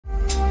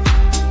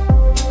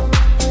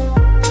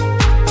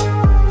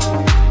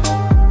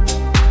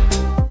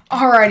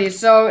Alrighty,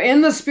 so in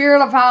the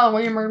spirit of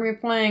Halloween, we're gonna be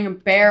playing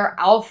Bear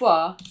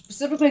Alpha.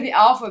 Specifically the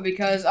Alpha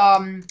because,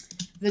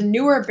 the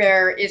newer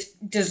Bear is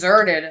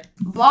deserted.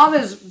 Bob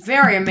is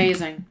very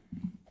amazing.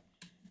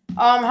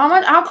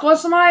 How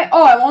close am I?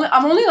 Oh,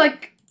 I'm only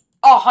like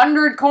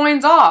 100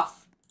 coins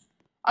off.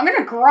 I'm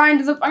gonna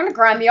grind the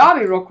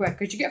obby real quick,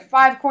 because you get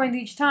 5 coins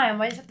each time.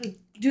 I just have to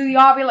do the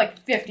obby like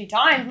 50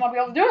 times and I'll be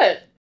able to do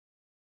it.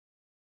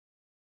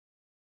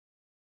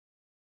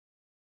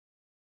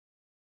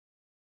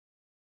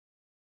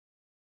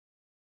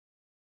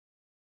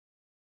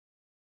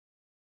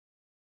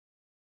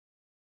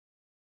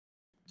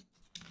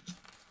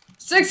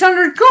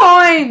 $600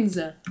 coins!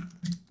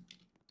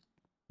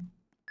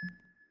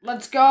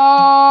 Let's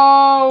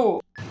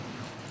go!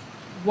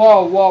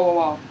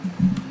 Whoa.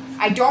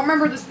 I don't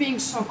remember this being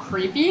so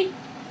creepy.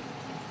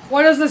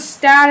 What is the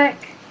static?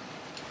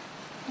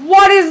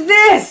 What is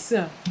this?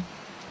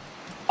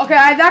 Okay,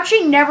 I've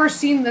actually never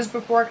seen this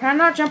before. Can I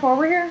not jump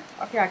over here?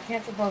 Okay, I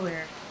can't jump over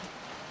here.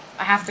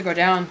 I have to go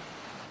down.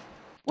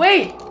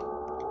 Wait!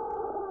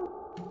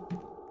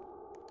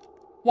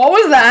 What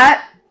was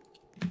that?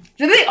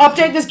 Did they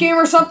update this game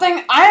or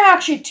something? I am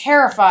actually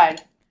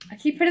terrified. I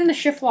keep hitting the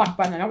shift lock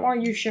button. I don't want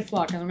to use shift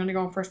lock because I'm going to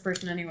go in first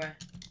person anyway.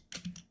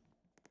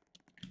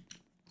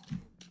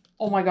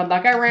 Oh my god,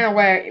 that guy ran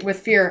away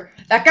with fear.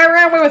 That guy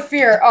ran away with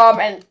fear.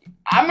 And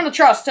I'm going to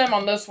trust him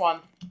on this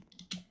one.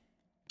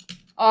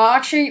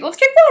 Actually, let's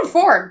keep going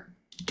forward.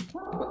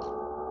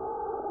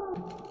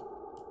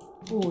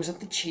 Ooh, is that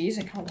the cheese?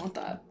 I kind of want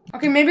that.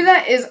 Okay, maybe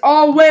that is...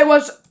 Oh, wait,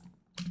 what is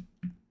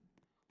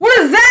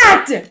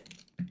that?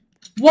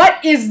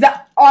 What is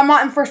that? Oh, I'm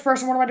not in first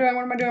person. What am I doing?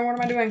 What am I doing? What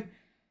am I doing?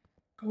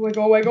 Go away,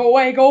 go away, go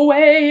away, go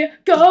away,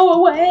 go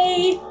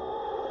away.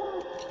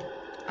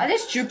 I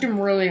just juked him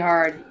really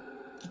hard.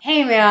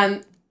 Hey,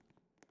 man.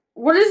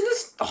 What is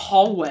this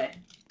hallway?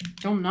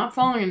 I'm not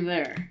following him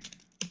there.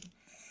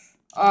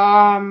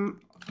 Why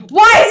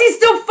is he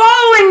still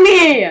following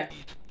me?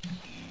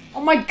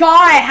 Oh my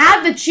god, I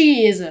had the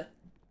cheese.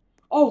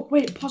 Oh,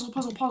 wait, puzzle.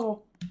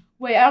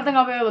 Wait, I don't think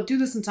I'll be able to do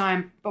this in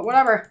time, but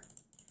whatever.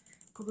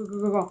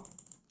 Go.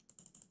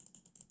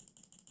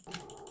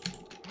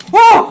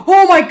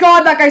 Oh my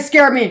god, that guy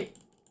scared me.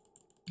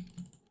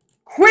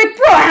 Quick,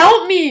 bro,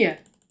 help me.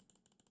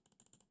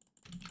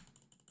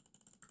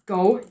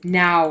 Go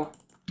now.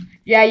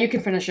 Yeah, you can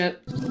finish it.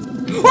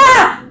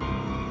 Ah!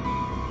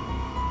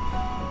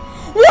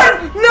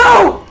 What?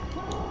 No!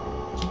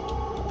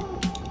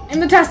 In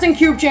the testing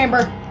cube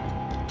chamber.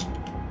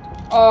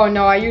 Oh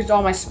no, I used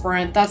all my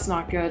sprint. That's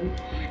not good.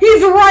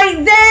 He's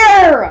right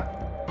there!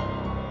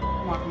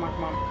 Come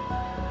on.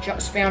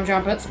 Spam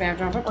jump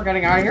it. We're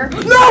getting out of here.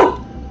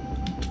 No!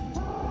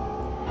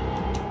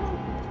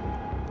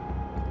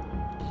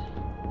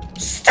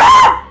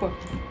 Stop!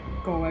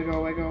 Go away.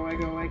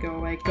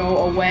 Go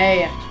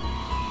away.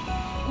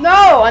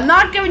 No, I'm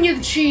not giving you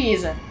the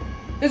cheese.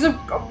 There's a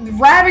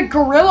rabid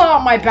gorilla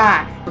on my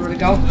back. Where to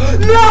go?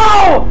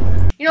 No!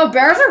 You know,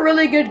 Bear's a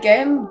really good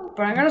game,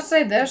 but I'm gonna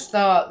say this,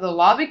 the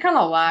lobby kind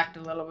of lacked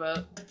a little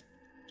bit.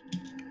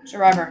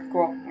 Survivor,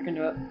 cool, I can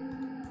do it.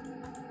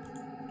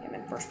 Game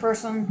in first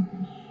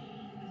person.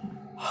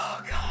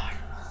 Oh, God.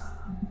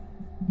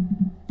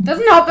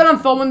 Doesn't help that I'm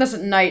filming this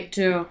at night,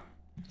 too.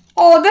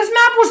 Oh, this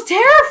map was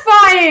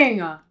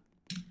terrifying!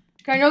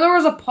 Okay, I know there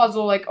was a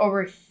puzzle, like,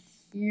 over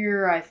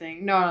here, I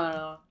think.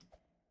 No.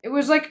 It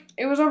was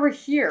over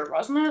here,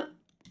 wasn't it?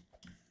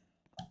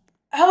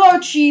 Hello,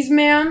 cheese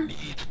man.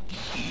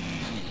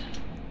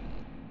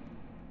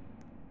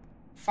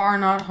 Far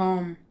not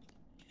home.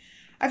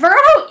 I forgot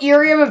how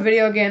eerie of a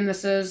video game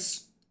this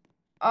is.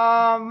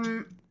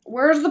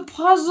 Where's the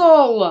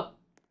puzzle?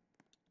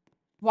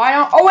 Why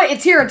don't... Oh, wait,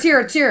 it's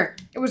here.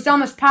 It was down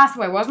this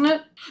pathway, wasn't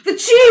it? The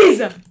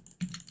cheese!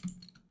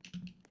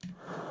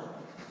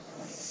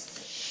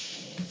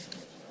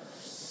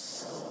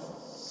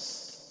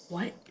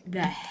 What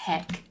the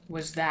heck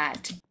was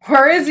that?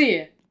 Where is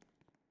he?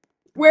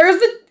 Where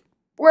is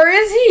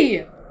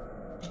he?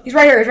 He's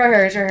right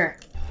here.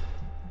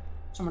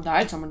 Someone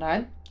died.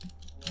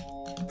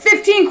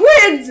 15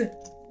 quids!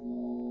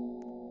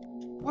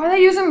 Why are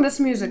they using this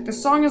music?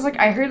 This song is like,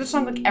 I hear this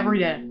song like every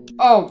day.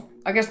 Oh,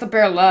 I guess the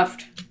bear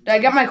left. Did I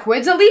get my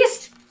quids at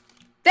least?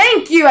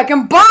 Thank you, I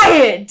can buy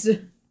it!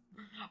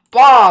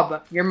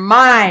 Bob, you're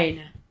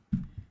mine.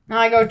 Now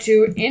I go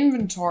to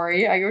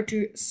inventory, I go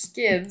to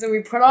skids, and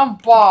we put on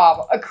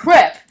Bob.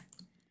 Equip.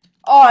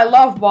 Oh, I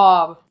love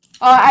Bob.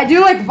 I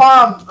do like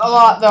Bob a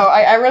lot, though.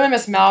 I really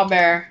miss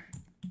Malbear.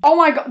 Oh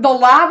my god, the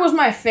lab was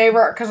my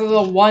favorite because of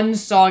the one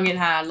song it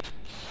had.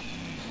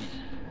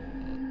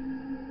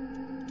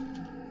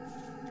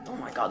 Oh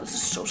my god, this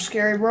is so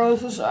scary, bro.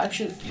 This is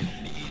actually...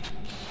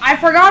 I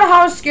forgot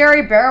how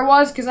scary Bear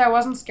was because I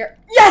wasn't scared.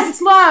 Yes,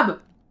 it's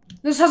lab!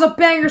 This has a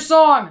banger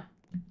song!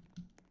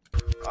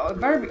 Oh, it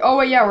better be... Oh,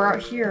 wait, yeah, we're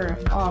out here.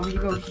 You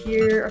go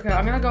here. Okay,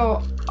 I'm gonna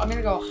go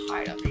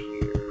hide up here.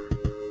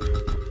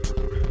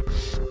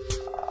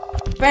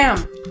 Bam!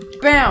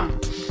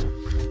 What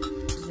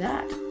is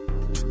that?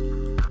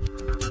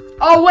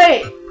 Oh,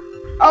 wait!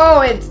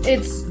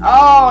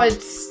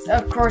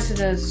 of course it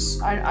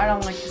is. I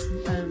don't like this.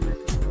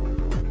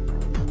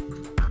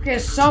 Okay,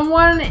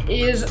 someone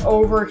is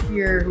over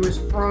here who is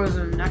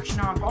frozen. Actually,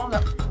 no, I'm going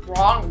the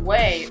wrong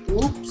way.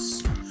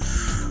 Oops.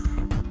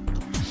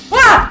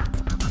 Ah!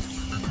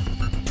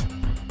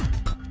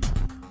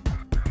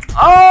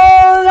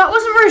 Oh, that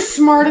wasn't very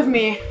smart of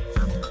me.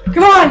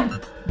 Come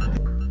on.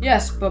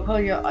 Yes, but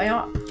I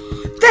don't.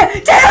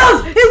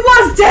 Tails! It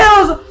was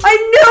Tails! I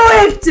knew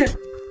it!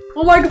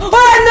 Oh my god.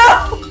 Oh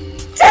no!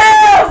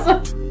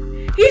 Tails!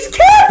 He's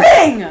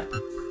camping!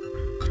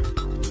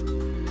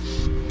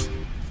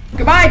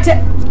 Goodbye,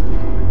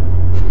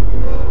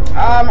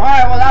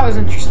 alright, well that was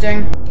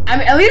interesting. I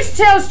mean, at least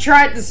Tails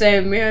tried to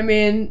save me. I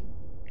mean,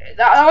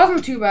 that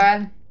wasn't too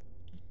bad.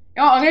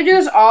 You know, I'm gonna do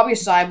this obby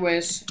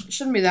sideways. It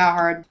shouldn't be that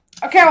hard.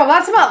 Okay, well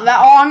that's about that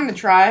all I'm gonna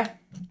try.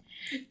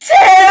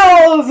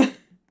 Tails!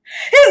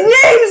 His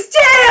name's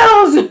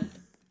Tails!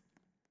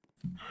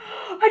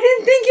 I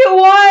didn't think it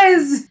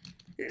was!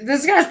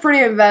 This guy's pretty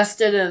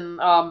invested in,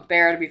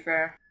 Bear, to be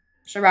fair.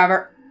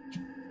 Survivor.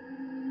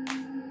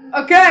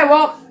 Okay,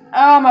 well,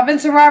 I've been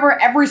Survivor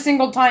every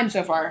single time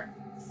so far.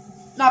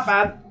 Not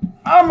bad.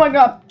 Oh my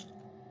god.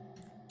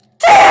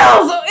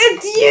 Tails!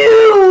 It's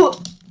you!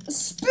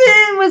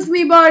 Spin with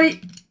me,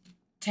 buddy.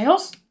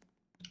 Tails?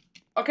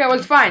 Okay, well,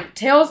 it's fine.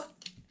 Tails,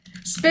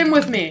 spin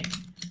with me.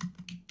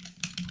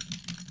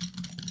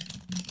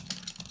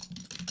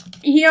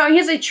 You know,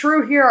 he's a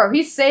true hero.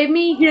 He saved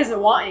me. He doesn't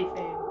want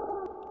anything.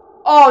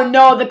 Oh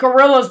no, the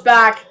gorilla's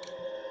back.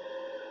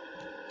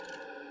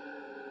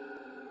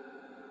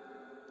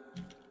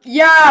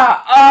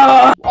 Yeah,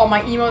 oh,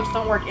 my emotes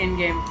don't work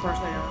in-game. Of course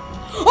they don't.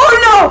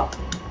 Oh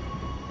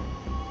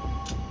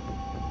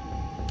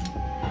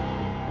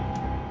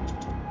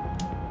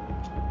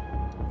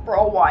no!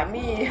 Bro, why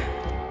me?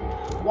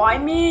 Why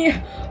me?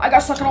 I got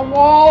stuck in a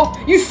wall.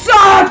 You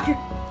suck!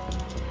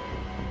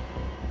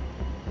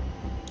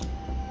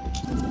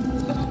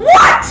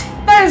 What?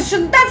 That's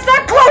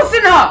not close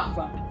enough!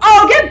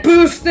 Oh, get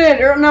boosted!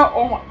 Or no,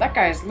 oh my, that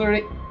guy is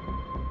literally...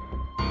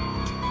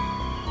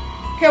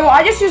 Okay, well,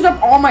 I just used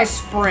up all my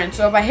sprint,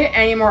 so if I hit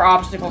any more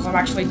obstacles, I'm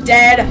actually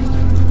dead.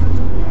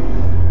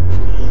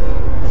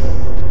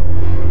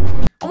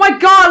 Oh my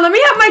god, let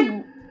me have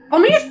my...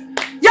 Let me just...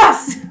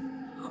 Yes!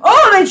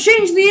 Oh, they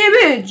changed the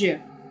image!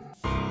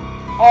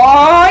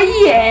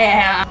 Oh,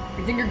 yeah! Where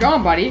do you think you're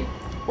going, buddy?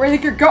 Where do you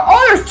think you're going?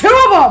 Oh, there's 2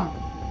 of them!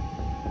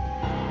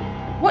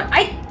 What?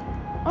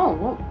 Oh,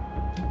 whoa.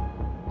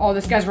 Oh,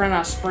 this guy's running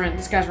out of sprint.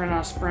 This guy's running out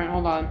of sprint.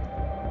 Hold on.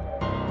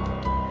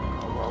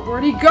 Oh,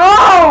 where'd he go?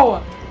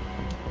 Oh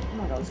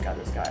my god,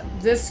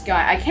 this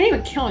guy. I can't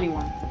even kill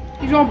anyone.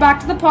 He's going back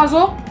to the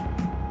puzzle.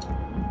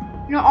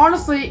 You know,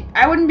 honestly,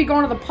 I wouldn't be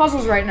going to the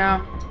puzzles right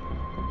now.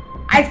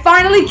 I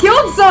finally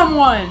killed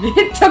someone!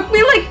 It took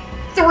me like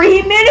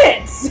 3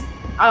 minutes!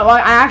 I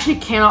actually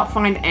cannot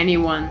find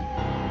anyone.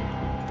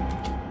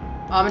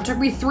 It took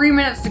me 3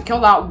 minutes to kill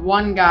that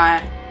one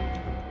guy.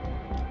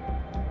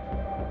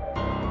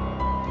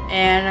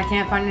 And I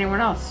can't find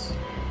anyone else.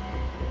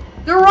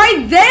 They're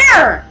right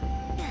there!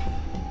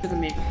 Look at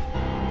me.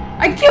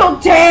 I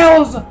killed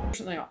Tails!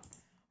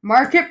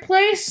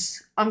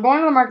 Marketplace? I'm going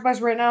to the marketplace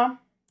right now.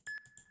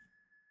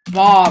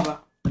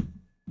 Bob.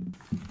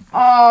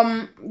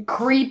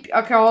 Creep.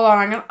 Okay, hold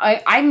on.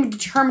 I'm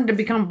determined to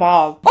become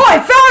Bob. Oh, I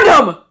found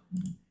him!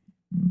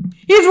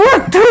 He's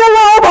worth 2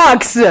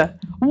 Robux!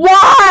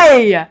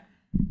 Why?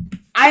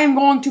 I am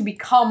going to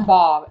become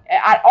Bob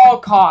at all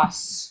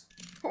costs.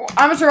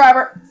 I'm a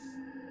survivor.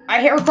 I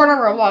hate recording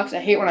on Roblox.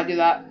 I hate when I do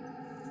that.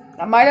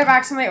 I might have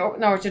accidentally...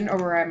 No, it didn't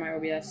override my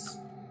OBS.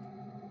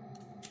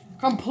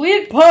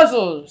 Complete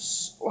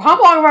puzzles. How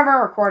long have I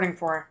been recording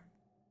for?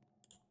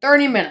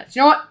 30 minutes.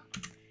 You know what?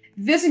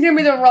 This is gonna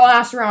be the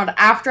last round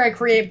after I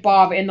create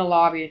Bob in the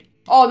lobby.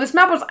 Oh, this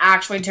map was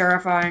actually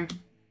terrifying.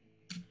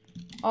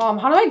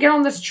 How do I get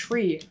on this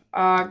tree?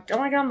 Don't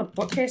I get on the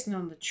bookcase and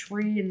then on the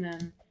tree and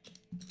then...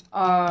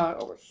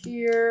 over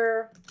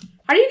here.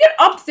 How do you get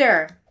up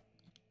there?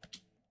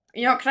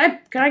 You know, can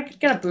I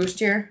get a boost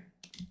here?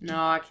 No,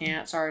 I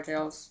can't. Sorry,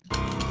 Tails.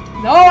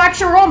 No,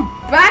 actually, we're going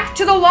back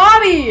to the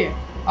lobby!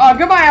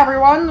 Goodbye,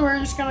 everyone. We're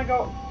just gonna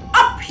go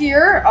up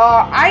here.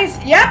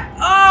 Yep.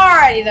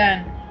 Alrighty,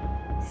 then.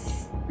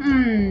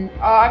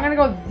 I'm gonna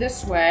go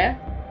this way.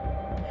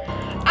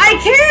 I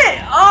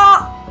can't!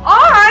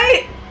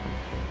 Alright!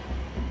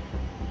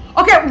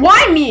 Okay,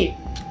 why me?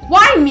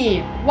 Why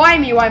me? Why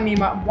me? Why me?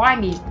 Why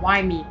me?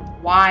 Why me?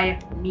 Why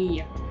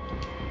me?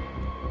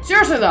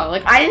 Seriously, though,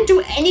 like, I didn't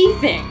do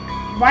anything.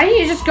 Why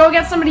didn't you just go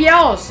get somebody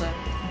else?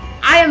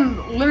 I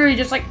am literally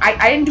just like,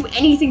 I didn't do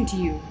anything to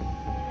you.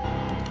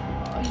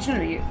 Oh, he's gonna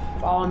be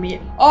following me.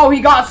 Oh,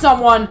 he got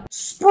someone!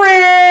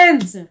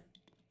 Sprint!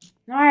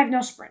 Now I have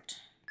no sprint.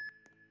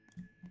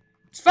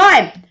 It's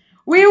fine.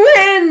 We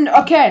win!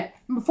 Okay,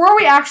 before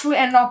we actually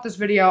end off this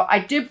video, I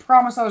did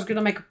promise I was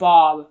gonna make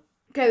Bob.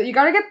 Okay, you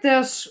gotta get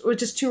this,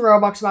 which is 2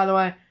 Robux, by the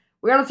way.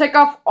 We gotta take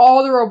off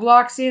all the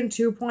Robloxian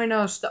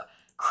 2.0 stuff.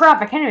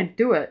 Crap, I can't even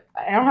do it.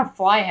 I don't have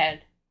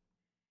Flyhead.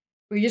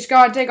 We just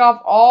gotta take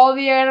off all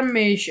the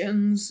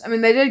animations. I mean,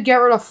 they did get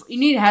rid of... You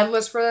need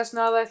headless for this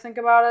now that I think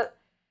about it.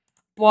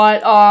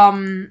 But,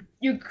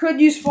 you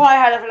could use fly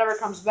head if it ever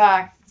comes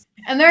back.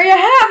 And there you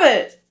have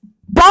it!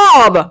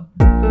 Bob!